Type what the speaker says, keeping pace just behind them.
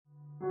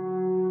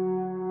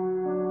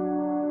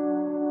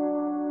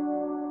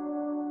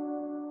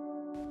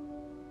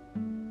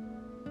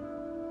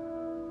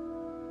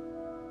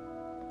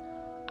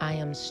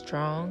am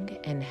strong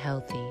and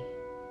healthy.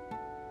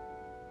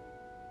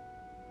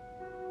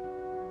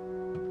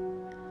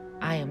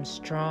 I am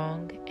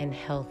strong and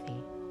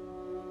healthy.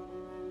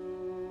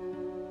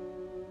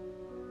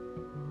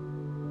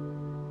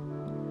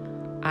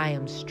 I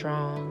am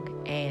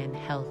strong and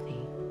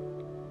healthy.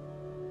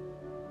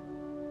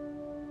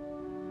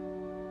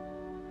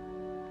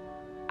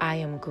 I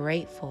am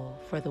grateful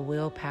for the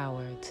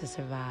willpower to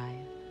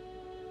survive.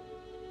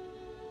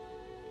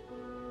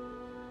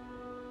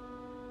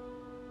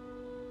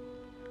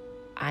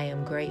 I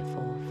am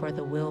grateful for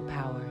the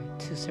willpower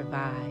to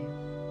survive.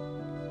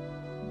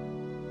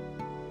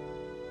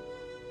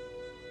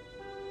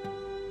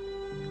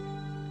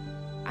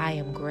 I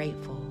am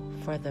grateful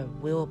for the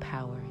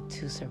willpower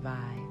to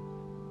survive.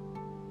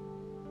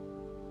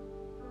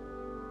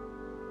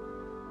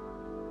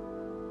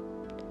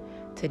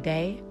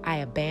 Today, I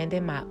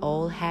abandon my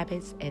old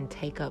habits and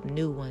take up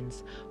new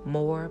ones,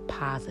 more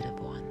positive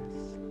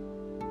ones.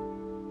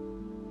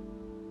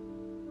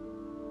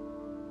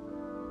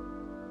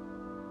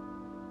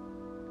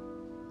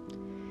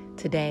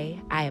 Today,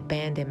 I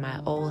abandon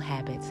my old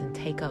habits and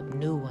take up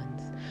new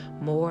ones,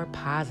 more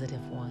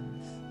positive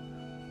ones.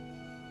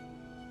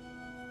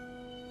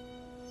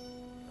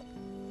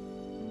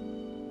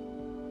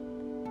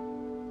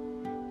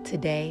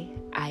 Today,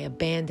 I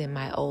abandon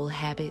my old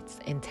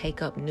habits and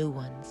take up new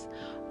ones,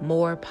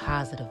 more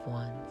positive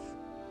ones.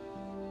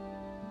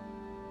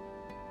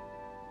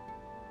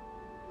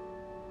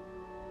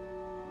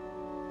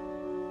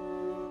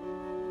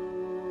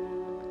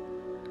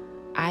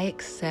 I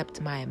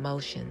accept my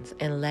emotions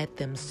and let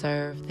them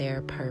serve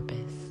their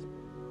purpose.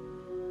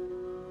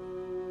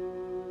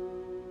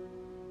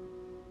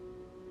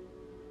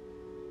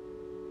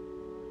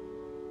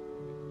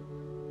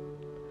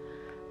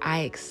 I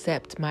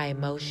accept my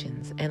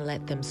emotions and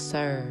let them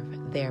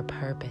serve their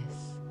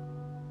purpose.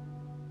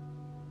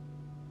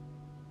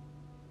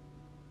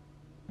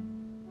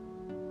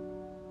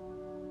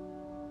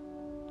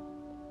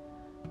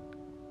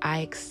 I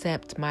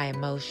accept my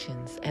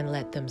emotions and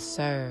let them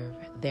serve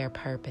their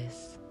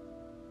purpose.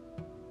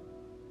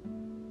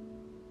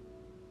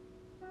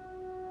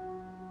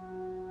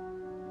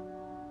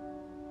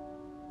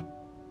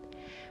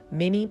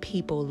 Many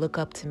people look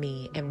up to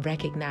me and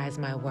recognize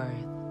my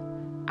worth.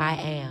 I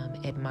am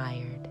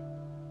admired.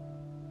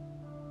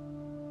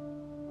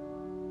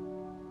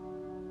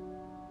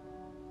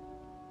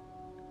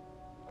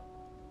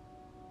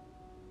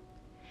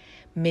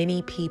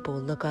 Many people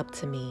look up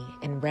to me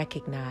and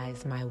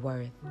recognize my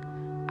worth.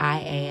 I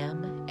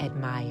am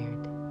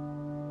admired.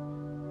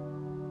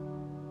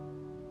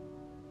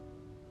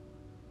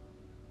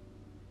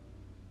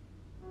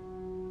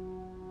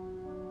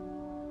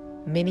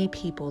 Many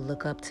people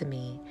look up to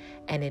me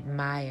and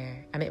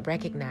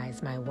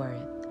recognize my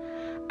worth.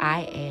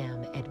 I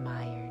am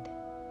admired.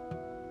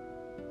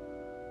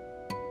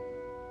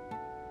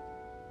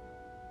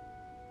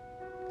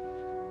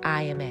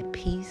 I am at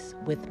peace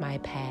with my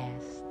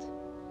past.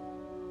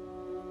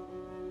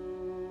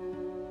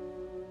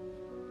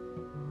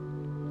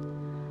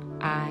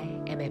 I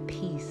am at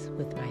peace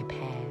with my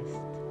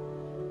past.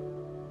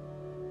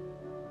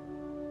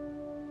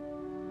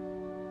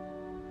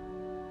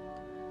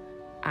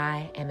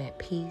 I am at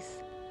peace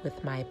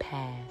with my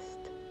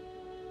past.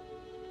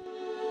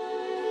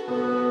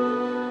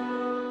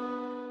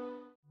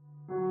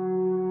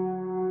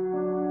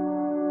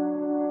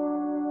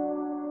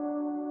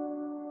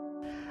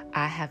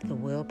 I have the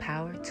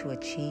willpower to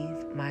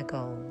achieve my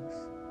goals.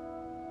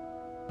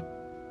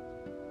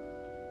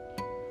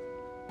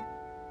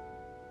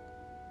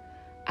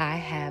 I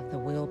have the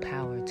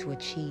willpower to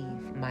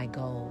achieve my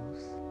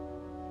goals.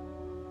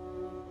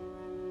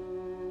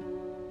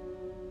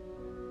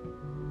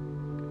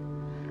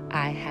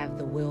 I have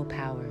the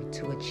willpower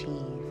to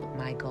achieve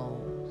my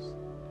goals.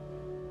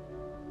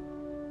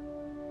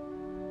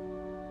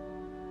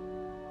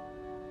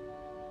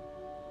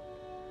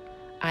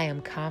 I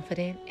am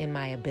confident in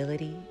my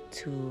ability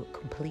to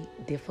complete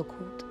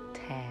difficult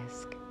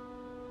tasks.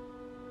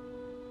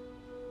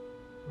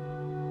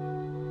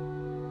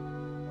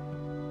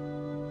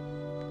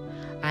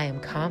 I am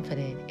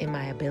confident in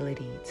my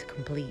ability to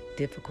complete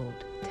difficult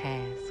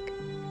tasks.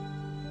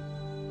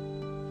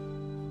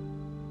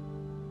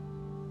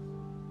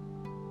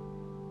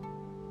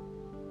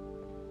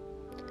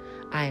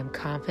 I am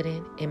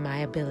confident in my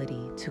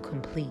ability to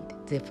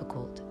complete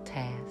difficult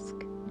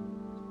tasks.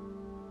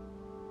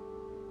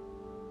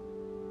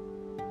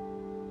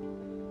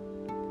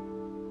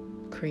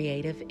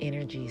 Creative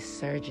energy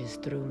surges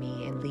through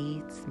me and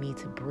leads me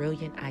to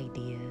brilliant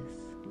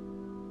ideas.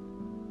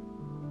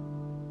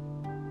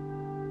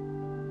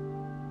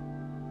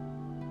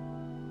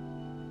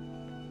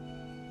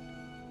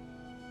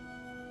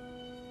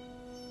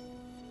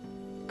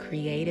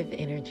 Creative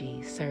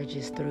energy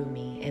surges through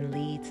me and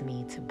leads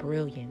me to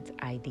brilliant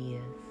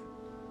ideas.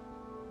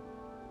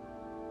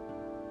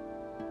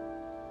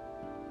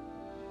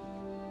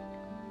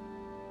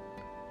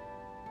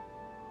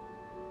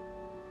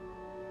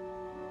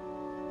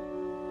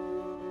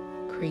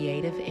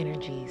 Creative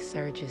energy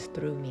surges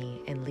through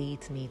me and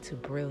leads me to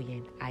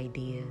brilliant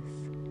ideas.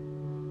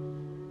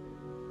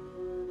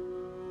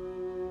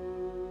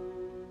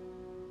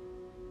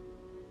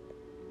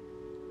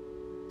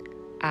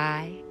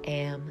 I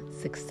am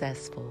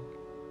successful.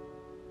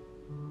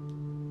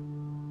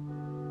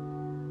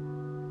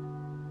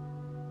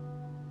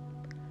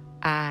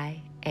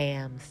 I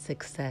am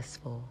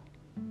successful.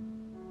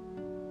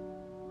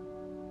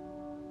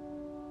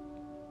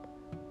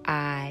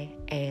 I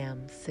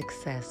am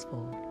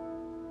successful.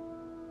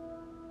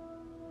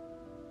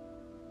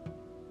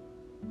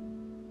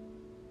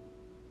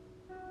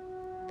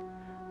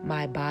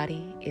 My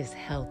body is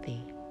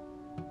healthy.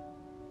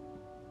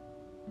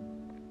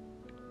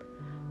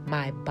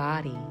 My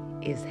body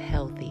is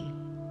healthy.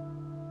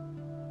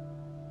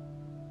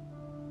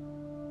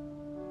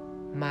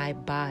 My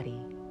body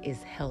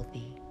is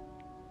healthy.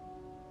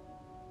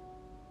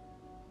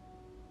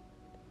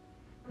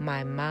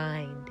 My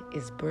mind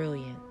is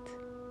brilliant.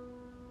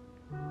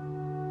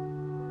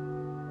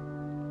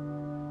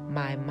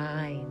 My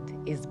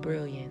mind is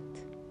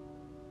brilliant.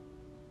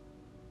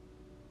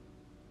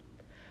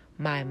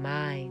 My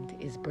mind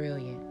is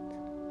brilliant.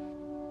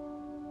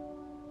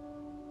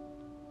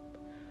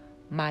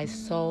 My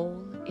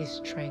soul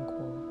is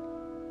tranquil.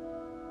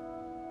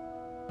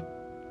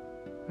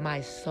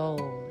 My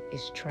soul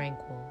is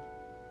tranquil.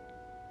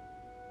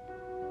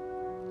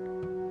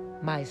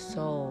 My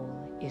soul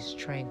is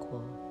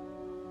tranquil.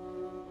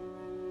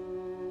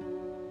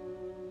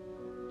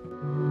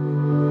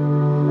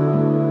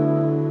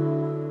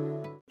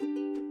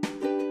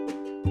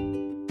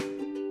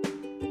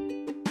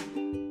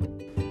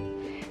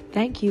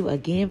 Thank you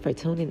again for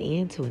tuning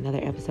in to another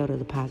episode of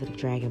the Positive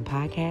Dragon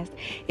Podcast.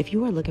 If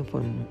you are looking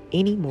for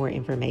any more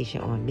information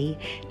on me,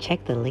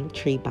 check the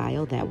Linktree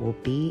bio that will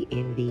be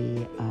in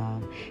the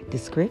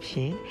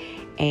description.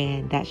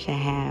 And that should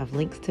have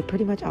links to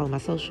pretty much all of my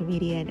social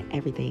media and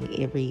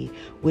everything, every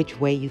which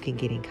way you can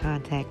get in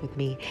contact with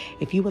me.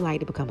 If you would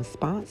like to become a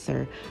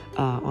sponsor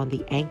on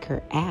the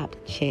Anchor app,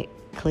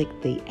 click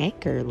the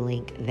Anchor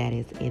link that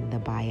is in the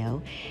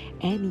bio.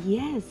 And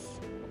yes,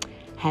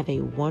 have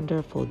a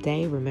wonderful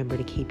day. Remember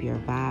to keep your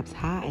vibes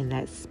high and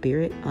that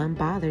spirit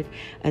unbothered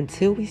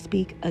until we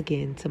speak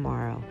again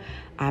tomorrow.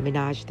 I'm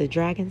Minaj the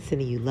Dragon,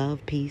 sending you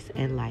love, peace,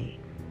 and light.